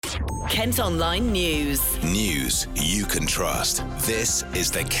Kent Online News. News you can trust. This is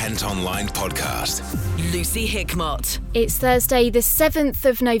the Kent Online Podcast. Lucy Hickmott. It's Thursday, the 7th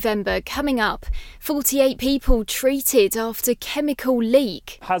of November. Coming up, 48 people treated after chemical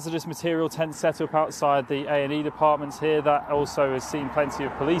leak. Hazardous material tent set up outside the A&E departments here. That also has seen plenty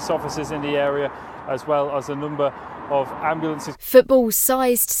of police officers in the area, as well as a number of ambulances.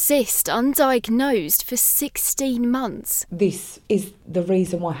 Football-sized cyst undiagnosed for 16 months. This is the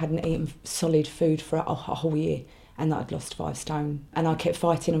reason why I hadn't eaten solid food for a whole year and that I'd lost 5 stone. And I kept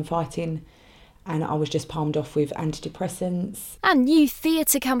fighting and I was just palmed off with antidepressants. And new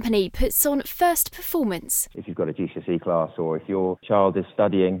theatre company puts on first performance. If you've got a GCSE class or if your child is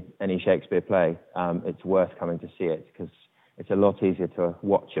studying any Shakespeare play, it's worth coming to see it because it's a lot easier to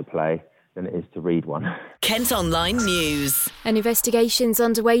watch a play than it is to read one. Kent Online News. An investigation's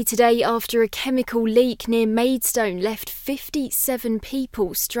underway today after a chemical leak near Maidstone left 57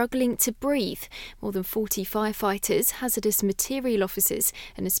 people struggling to breathe. More than 40 firefighters, hazardous material officers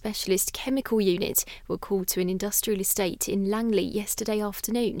and a specialist chemical unit were called to an industrial estate in Langley yesterday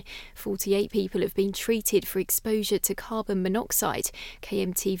afternoon. 48 people have been treated for exposure to carbon monoxide.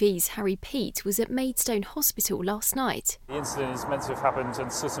 KMTV's Harry Peat was at Maidstone Hospital last night. The incident is meant to have happened on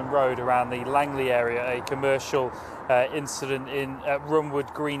Sutton Road around the Langley area, a commercial incident in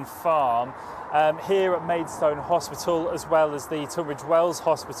Rumwood Green Farm. Here at Maidstone Hospital, as well as the Tunbridge Wells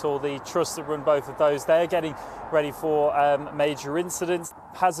Hospital, the trust that run both of those, they're getting ready for major incidents.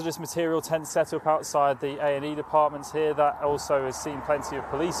 Hazardous material tent set up outside the A&E departments here. That also has seen plenty of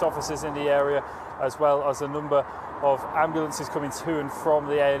police officers in the area, as well as a number of ambulances coming to and from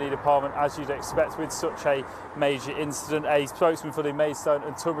the A&E department, as you'd expect with such a major incident. A spokesman for the Maidstone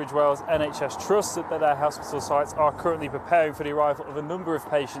and Tunbridge Wells NHS Trust said that their hospital sites are currently preparing for the arrival of a number of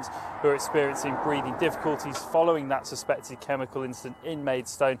patients who are experiencing breathing difficulties following that suspected chemical incident in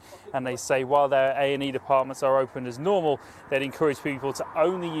Maidstone. And they say while their A&E departments are open as normal, they'd encourage people to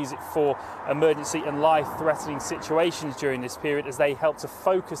only use it for emergency and life-threatening situations during this period, as they help to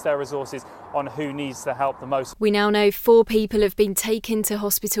focus their resources on who needs the help the most. We now know 4 people have been taken to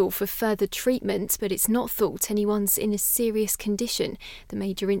hospital for further treatment, but it's not thought anyone's in a serious condition. The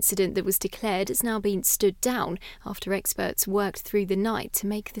major incident that was declared has now been stood down after experts worked through the night to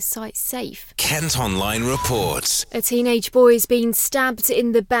make the site safe. Kent Online reports. A teenage boy has been stabbed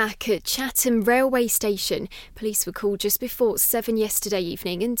in the back at Chatham railway station. Police were called just before 7 yesterday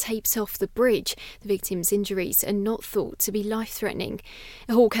evening and taped off the bridge. The victim's injuries are not thought to be life-threatening.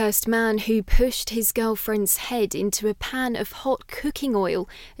 A Hawkhurst man who pushed his girlfriend's head into a pan of hot cooking oil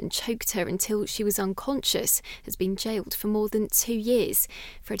and choked her until she was unconscious has been jailed for more than 2 years.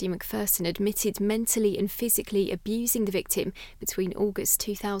 Freddie McPherson admitted mentally and physically abusing the victim between August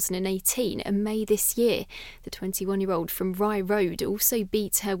 2018 and May this year. The 21-year-old from Rye Road also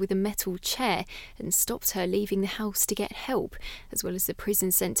beat her with a metal chair and stopped her leaving the house to get help. As well as the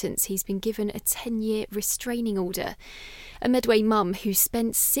prison sentence, he's been given a 10-year restraining order. A Medway mum who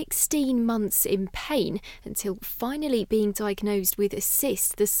spent 16 months in pain until finally being diagnosed with a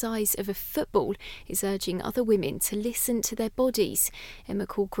cyst the size of a football is urging other women to listen to their bodies. Emma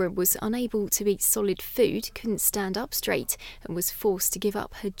Corcoran was unable to eat solid food, couldn't stand up straight and was forced to give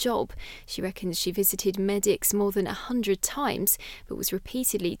up her job. She reckons she visited medics more than 100 times but was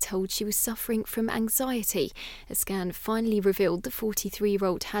repeatedly told she was suffering from anxiety. A scan finally revealed the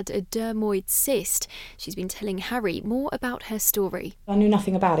 43-year-old had a dermoid cyst. She's been telling Harry more about her story. I knew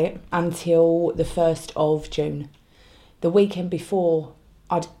nothing about it until the 1st of June. The weekend before,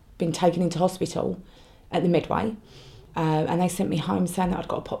 I'd been taken into hospital at the Medway and they sent me home saying that I'd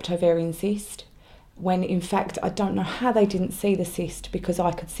got a popped ovarian cyst, when in fact I don't know how they didn't see the cyst because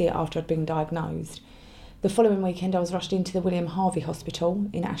I could see it after I'd been diagnosed. The following weekend I was rushed into the William Harvey Hospital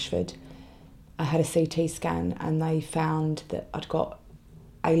in Ashford. I had a CT scan and they found that I'd got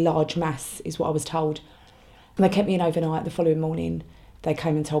a large mass, is what I was told. And they kept me in overnight. The following morning, they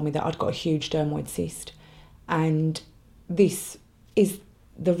came and told me that I'd got a huge dermoid cyst. And this is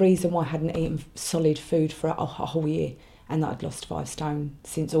the reason why I hadn't eaten solid food for a whole year and that I'd lost 5 stone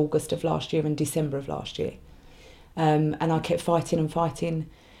since August of last year and December of last year. And I kept fighting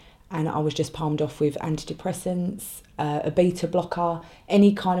and I was just palmed off with antidepressants, a beta blocker,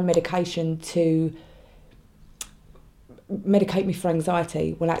 any kind of medication to medicate me for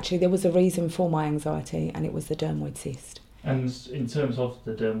anxiety. Well, actually, there was a reason for my anxiety, and it was the dermoid cyst. And in terms of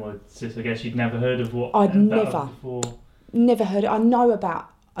the dermoid cyst, I guess you'd never heard of what? I'd before. Never heard. I know about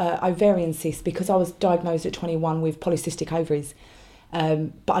ovarian cyst because I was diagnosed at 21 with polycystic ovaries,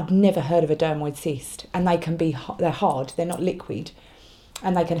 but I'd never heard of a dermoid cyst. And they can be, they're hard, they're not liquid,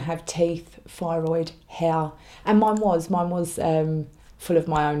 and they can have teeth, thyroid, hair. And mine was full of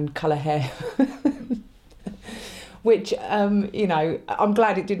my own colour hair. Which, you know, I'm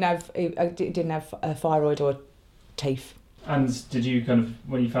glad it didn't have a thyroid or teeth. And did you kind of,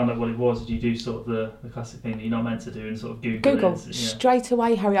 when you found out what it was, did you do sort of the classic thing that you're not meant to do and sort of Google it? Straight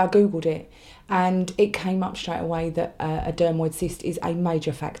away, Harry, I Googled it, and it came up straight away that a dermoid cyst is a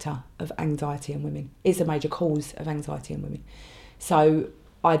major factor of anxiety in women. It's a major cause of anxiety in women. So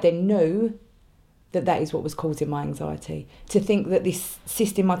I then knew that is what was causing my anxiety. To think that this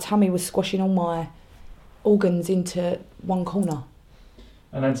cyst in my tummy was squashing all my organs into one corner.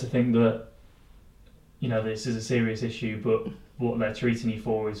 And then to think that, you know, this is a serious issue, but what they're treating you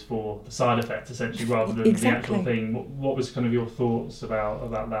for is for the side effect, essentially, rather than the actual thing. What was kind of your thoughts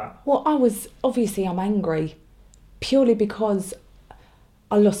about that? Well, I'm angry, purely because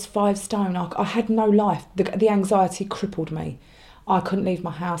I lost 5 stone. I had no life. The anxiety crippled me. I couldn't leave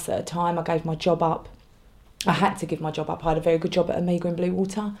my house at a time. I gave my job up. I had to give my job up. I had a very good job at Omega in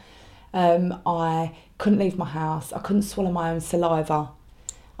Bluewater. I couldn't leave my house. I couldn't swallow my own saliva.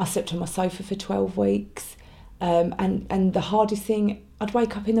 I slept on my sofa for 12 weeks. And the hardest thing, I'd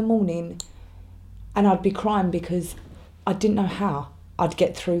wake up in the morning and I'd be crying because I didn't know how I'd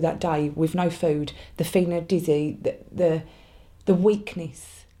get through that day with no food, the feeling of dizzy, the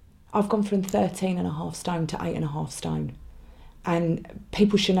weakness. I've gone from 13.5 stone to 8.5 stone. And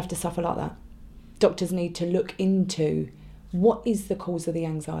people shouldn't have to suffer like that. Doctors need to look into what is the cause of the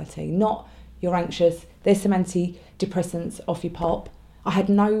anxiety, not you're anxious, there's some antidepressants off your pop. I had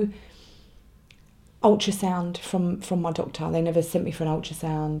no ultrasound from my doctor. They never sent me for an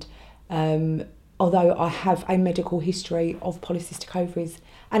ultrasound, although I have a medical history of polycystic ovaries,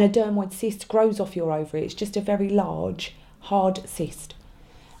 and a dermoid cyst grows off your ovary. It's just a very large, hard cyst.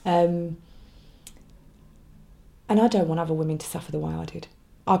 And I don't want other women to suffer the way I did.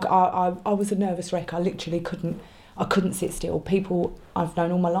 I was a nervous wreck. I literally couldn't sit still. People I've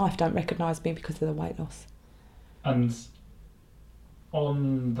known all my life don't recognise me because of the weight loss. And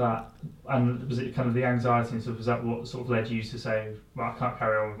on that, and was it kind of the anxiety and stuff, was that what sort of led you to say, well, I can't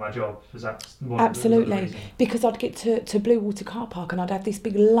carry on with my job? Was that what? Absolutely, was because I'd get to Bluewater car park and I'd have this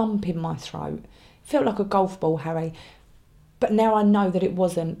big lump in my throat. It felt like a golf ball, Harry. But now I know that it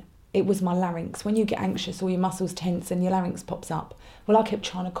wasn't. It was my larynx. When you get anxious, all your muscles tense and your larynx pops up. Well, I kept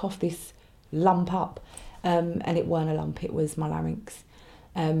trying to cough this lump up, and it weren't a lump, it was my larynx.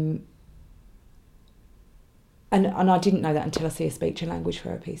 And I didn't know that until I see a speech and language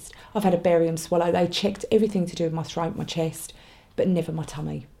therapist. I've had a barium swallow. They checked everything to do with my throat, my chest, but never my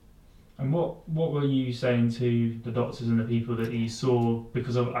tummy. And what were you saying to the doctors and the people that you saw?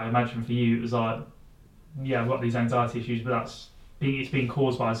 Because I imagine for you it was like, yeah, I've got these anxiety issues, but it's being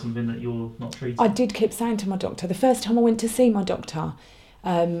caused by something that you're not treating. I did keep saying to my doctor, the first time I went to see my doctor,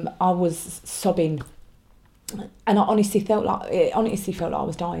 I was sobbing, and I honestly felt like I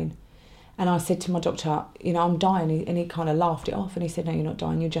was dying. And I said to my doctor, you know, I'm dying, and he kind of laughed it off, and he said, no, you're not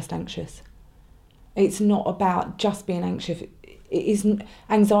dying, you're just anxious. It's not about just being anxious. It isn't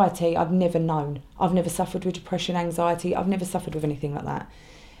anxiety. I've never known. I've never suffered with depression, anxiety. I've never suffered with anything like that.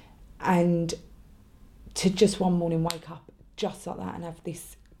 And to just one morning wake up just like that and have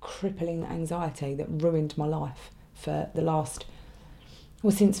this crippling anxiety that ruined my life for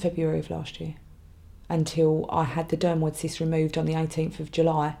since February of last year, until I had the dermoid cyst removed on the 18th of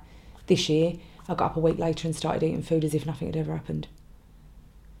July this year. I got up a week later and started eating food as if nothing had ever happened.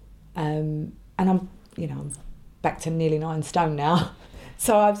 And I'm back to nearly 9 stone now.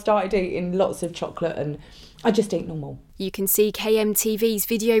 So I've started eating lots of chocolate and I just eat normal. You can see KMTV's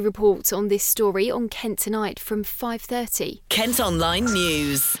video report on this story on Kent Tonight from 5:30. Kent Online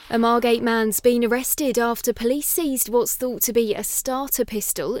News. A Margate man's been arrested after police seized what's thought to be a starter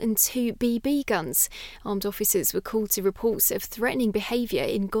pistol and 2 BB guns. Armed officers were called to reports of threatening behaviour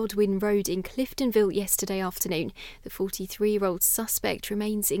in Godwin Road in Cliftonville yesterday afternoon. The 43-year-old suspect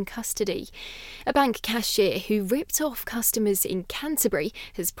remains in custody. A bank cashier who ripped off customers in Canterbury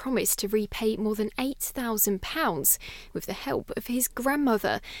has promised to repay more than £8,000 with the help of his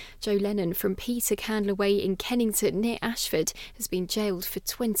grandmother. Joe Lennon from Peter Candler Way in Kennington near Ashford has been jailed for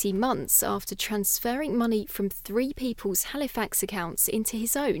 20 months after transferring money from 3 people's Halifax accounts into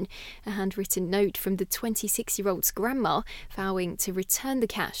his own. A handwritten note from the 26-year-old's grandma vowing to return the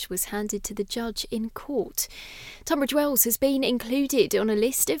cash was handed to the judge in court. Tunbridge Wells has been included on a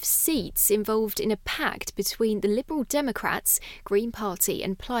list of seats involved in a pact between the Liberal Democrats, Green Party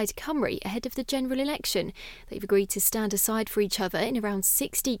and Plaid Cymru ahead of the general election. They've agreed to stand stand aside for each other in around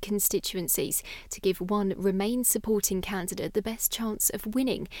 60 constituencies to give one Remain supporting candidate the best chance of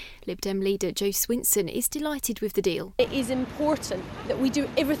winning. Lib Dem leader Jo Swinson is delighted with the deal. It is important that we do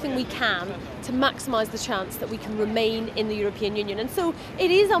everything we can to maximise the chance that we can remain in the European Union. And so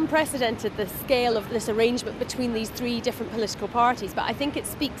it is unprecedented, the scale of this arrangement between these three different political parties, but I think it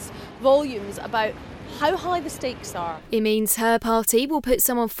speaks volumes about how high the stakes are. It means her party will put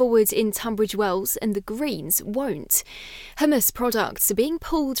someone forward in Tunbridge Wells and the Greens won't. Hummus products are being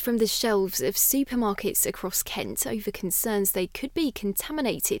pulled from the shelves of supermarkets across Kent over concerns they could be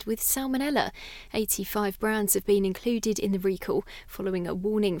contaminated with salmonella. 85 brands have been included in the recall following a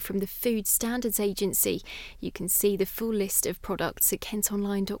warning from the Food Standards Agency. You can see the full list of products at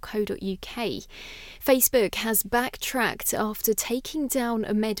kentonline.co.uk. Facebook has backtracked after taking down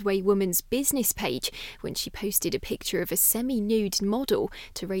a Medway woman's business page when she posted a picture of a semi-nude model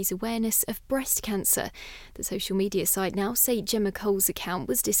to raise awareness of breast cancer. The social media site now say Gemma Cole's account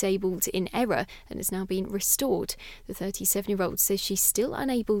was disabled in error and has now been restored. The 37-year-old says she's still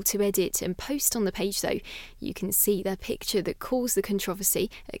unable to edit and post on the page though. You can see the picture that caused the controversy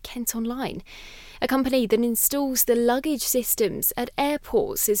at Kent Online. A company that installs the luggage systems at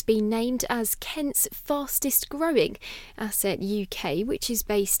airports has been named as Kent's fastest growing. Asset UK, which is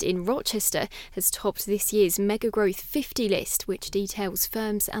based in Rochester, has topped this year's Mega Growth 50 list, which details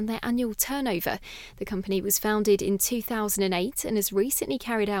firms and their annual turnover. The company was founded in 2008 and has recently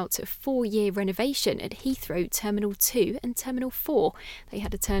carried out a 4-year renovation at Heathrow Terminal 2 and Terminal 4. They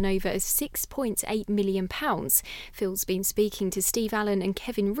had a turnover of £6.8 million. Phil's been speaking to Steve Allen and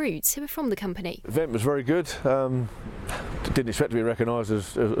Kevin Roods, who are from the company. The event was very good. Didn't expect to be recognised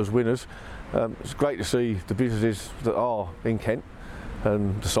as winners. It's great to see the businesses that are in Kent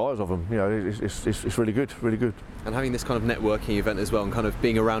and the size of them. You know, it's really good, really good. And having this kind of networking event as well, and kind of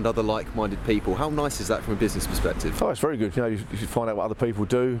being around other like-minded people, how nice is that from a business perspective? Oh, it's very good. You know, you find out what other people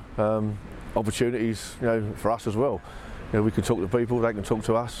do, opportunities, you know, for us as well. You know, we can talk to people, they can talk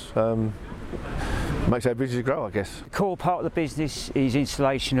to us. Makes our business grow, I guess. The core part of the business is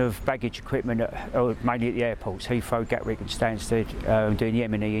installation of baggage equipment, mainly at the airports, Heathrow, Gatwick and Stansted, doing the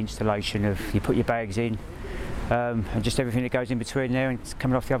M&E installation of, you put your bags in, and just everything that goes in between there and it's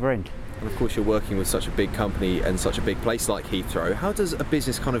coming off the other end. And of course you're working with such a big company and such a big place like Heathrow. How does a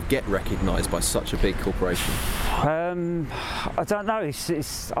business kind of get recognised by such a big corporation? I don't know. I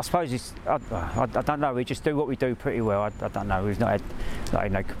suppose I don't know. We just do what we do pretty well. I don't know. We've not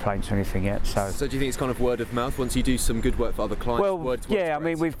had no complaints or anything yet. So do you think it's kind of word of mouth once you do some good work for other clients? Well, yeah. I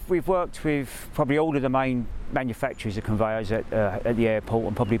mean, we've worked with probably all of the main manufacturers of conveyors at the airport,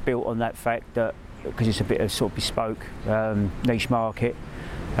 and probably built on that fact that because it's a bit of sort of bespoke niche market.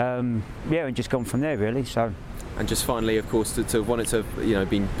 And just gone from there really. So. And just finally, of course, to want it to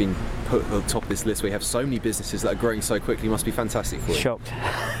been put on top of this list, we have so many businesses that are growing so quickly. Must be fantastic for you. Shocked.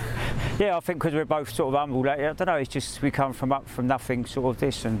 Yeah, I think because we're both sort of humble. I don't know. It's just we come from nothing, sort of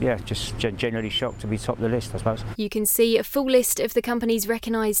this, and just generally shocked to be top of the list, I suppose. You can see a full list of the companies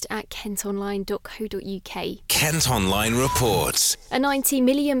recognised at kentonline.co.uk. Kent Online reports. A £90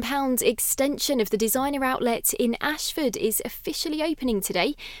 million extension of the designer outlet in Ashford is officially opening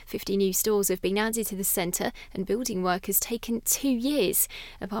today. 50 new stores have been added to the centre, and building work has taken 2 years.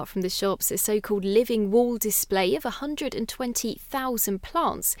 Apart from the shops, a so-called living wall display of 120,000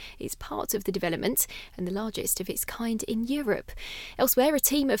 plants is part of the development and the largest of its kind in Europe. Elsewhere, a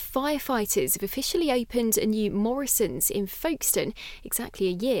team of firefighters have officially opened a new Morrison's in Folkestone exactly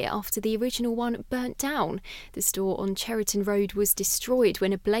a year after the original one burnt down. The store on Cheriton Road was destroyed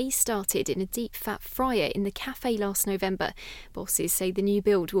when a blaze started in a deep fat fryer in the cafe last November. Bosses say the new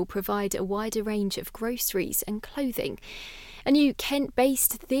build will provide a wider range of groceries and clothing. A new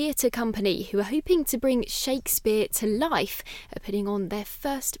Kent-based theatre company who are hoping to bring Shakespeare to life are putting on their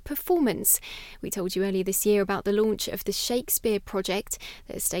first performance. We told you earlier this year about the launch of the Shakespeare Project.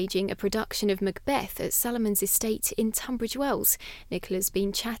 They're staging a production of Macbeth at Salamon's Estate in Tunbridge Wells. Nicola's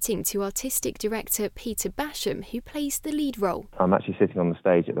been chatting to artistic director Peter Basham, who plays the lead role. I'm actually sitting on the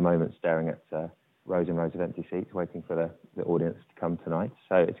stage at the moment staring at rows and rows of empty seats waiting for the audience to come tonight.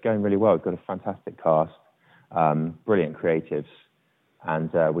 So it's going really well. We've got a fantastic cast. Brilliant creatives,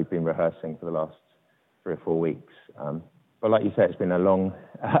 and we've been rehearsing for the last 3 or 4 weeks. But like you say, it's been a long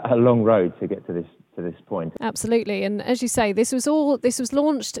road to get to this point. Absolutely, and as you say, this was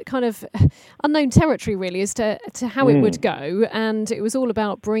launched kind of unknown territory really as to how it would go, and it was all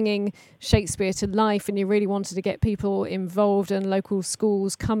about bringing Shakespeare to life, and you really wanted to get people involved and local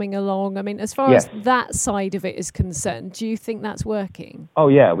schools coming along. I mean, as far as that side of it is concerned, do you think that's working? Oh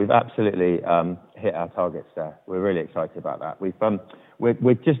yeah, we've absolutely hit our targets there. We're really excited about that. We've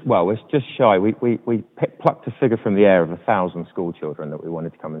We're just shy. We plucked a figure from the air of 1,000 school children that we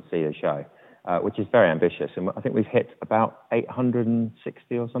wanted to come and see the show, which is very ambitious. And I think we've hit about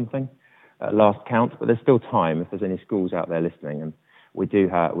 860 or something at last count. But there's still time if there's any schools out there listening. And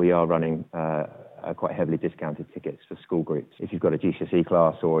we are running quite heavily discounted tickets for school groups. If you've got a GCSE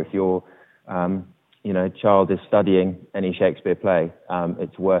class, or if your child is studying any Shakespeare play,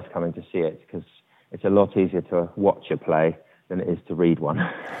 it's worth coming to see it, because it's a lot easier to watch a play than it is to read one.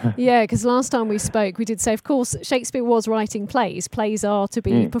 Yeah, because last time we spoke, we did say, of course, Shakespeare was writing plays. Plays are to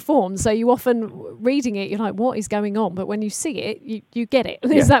be performed. So you often, reading it, you're like, what is going on? But when you see it, you get it.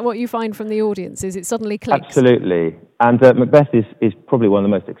 Is that what you find from the audience? Is it suddenly clicks? Absolutely. And Macbeth is probably one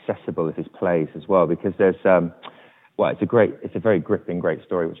of the most accessible of his plays as well, because there's, it's a very gripping, great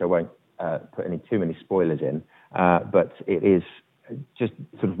story, which I won't put too many spoilers in, but it is just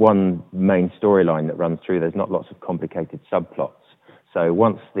sort of one main storyline that runs through. There's not lots of complicated subplots. So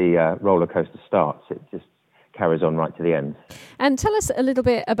once the roller coaster starts, it just carries on right to the end. And tell us a little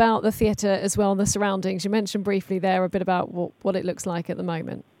bit about the theatre as well, and the surroundings. You mentioned briefly there a bit about what it looks like at the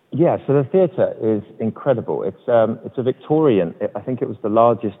moment. Yeah, so the theatre is incredible. It's a Victorian, I think it was the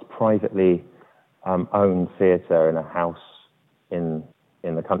largest privately owned theatre in a house in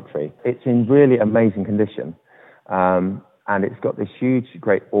the country. It's in really amazing condition. And it's got this huge,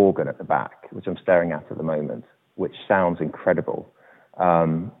 great organ at the back, which I'm staring at the moment, which sounds incredible.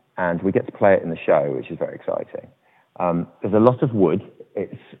 And we get to play it in the show, which is very exciting. There's a lot of wood.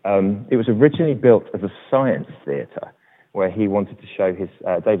 It was originally built as a science theatre, where he wanted to show his,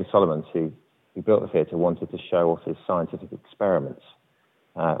 David Solomons, who built the theatre, wanted to show off his scientific experiments,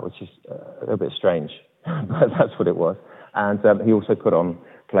 which is a little bit strange, but that's what it was. And he also put on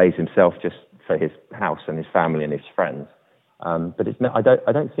plays himself just for his house and his family and his friends. But I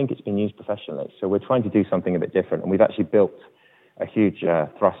don't think it's been used professionally. So we're trying to do something a bit different. And we've actually built a huge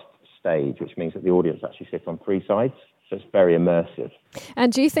thrust stage, which means that the audience actually sits on three sides. So it's very immersive.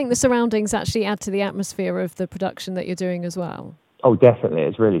 And do you think the surroundings actually add to the atmosphere of the production that you're doing as well? Oh, definitely.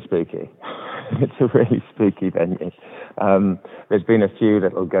 It's really spooky. It's a really spooky venue. There's been a few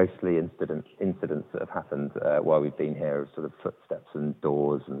little ghostly incidents that have happened while we've been here, sort of footsteps and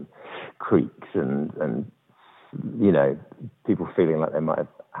doors and creaks and people feeling like they might have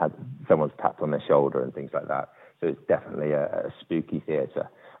had someone's tapped on their shoulder and things like that. So it's definitely a spooky theatre,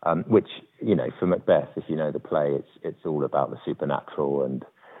 which, for Macbeth, if you know the play, it's all about the supernatural and,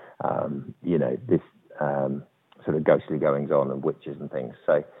 this sort of ghostly goings on and witches and things.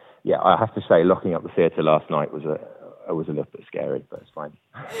 So, yeah, I have to say, locking up the theatre last night was a little bit scary, but it's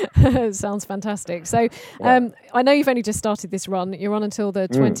fine. Sounds fantastic. So I know you've only just started this run. You're on until the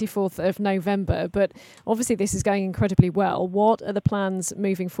 24th of November, but obviously this is going incredibly well. What are the plans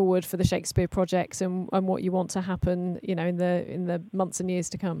moving forward for the Shakespeare project, and what you want to happen, in the months and years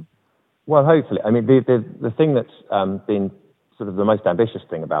to come? Well, hopefully. I mean, the thing that's been sort of the most ambitious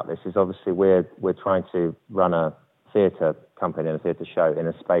thing about this is obviously we're trying to run a theatre company and a theatre show in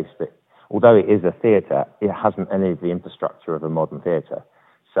a space that, although it is a theatre, it hasn't any of the infrastructure of a modern theatre.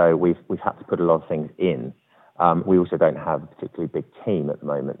 So we've had to put a lot of things in. We also don't have a particularly big team at the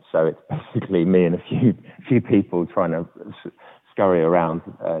moment. So it's basically me and a few people trying to scurry around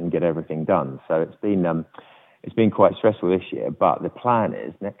and get everything done. So it's been quite stressful this year. But the plan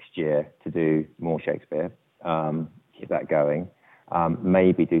is next year to do more Shakespeare, keep that going,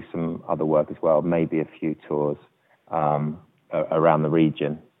 maybe do some other work as well, maybe a few tours around the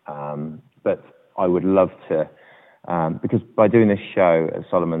region. But I would love to, because by doing this show at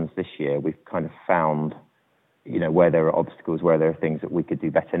Solomons this year, we've kind of found, where there are obstacles, where there are things that we could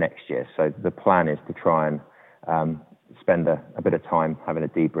do better next year. So the plan is to try and spend a bit of time having a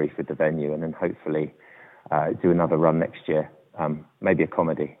debrief with the venue, and then hopefully do another run next year, maybe a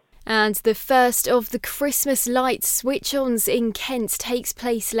comedy. And the first of the Christmas lights switch-ons in Kent takes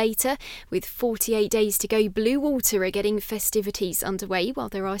place later. With 48 days to go, Bluewater are getting festivities underway, while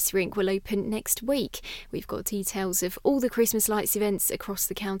their ice rink will open next week. We've got details of all the Christmas lights events across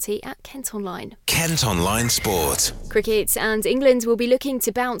the county at Kent Online. Kent Online Sport. Cricket, and England will be looking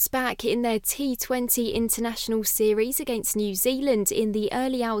to bounce back in their T20 international series against New Zealand in the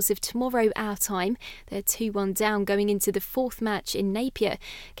early hours of tomorrow our time. They're 2-1 down going into the fourth match in Napier.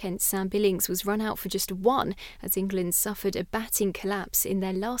 Sam Billings was run out for just one as England suffered a batting collapse in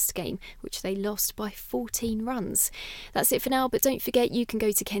their last game, which they lost by 14 runs. That's it for now, but don't forget you can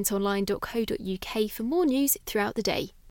go to kentonline.co.uk for more news throughout the day.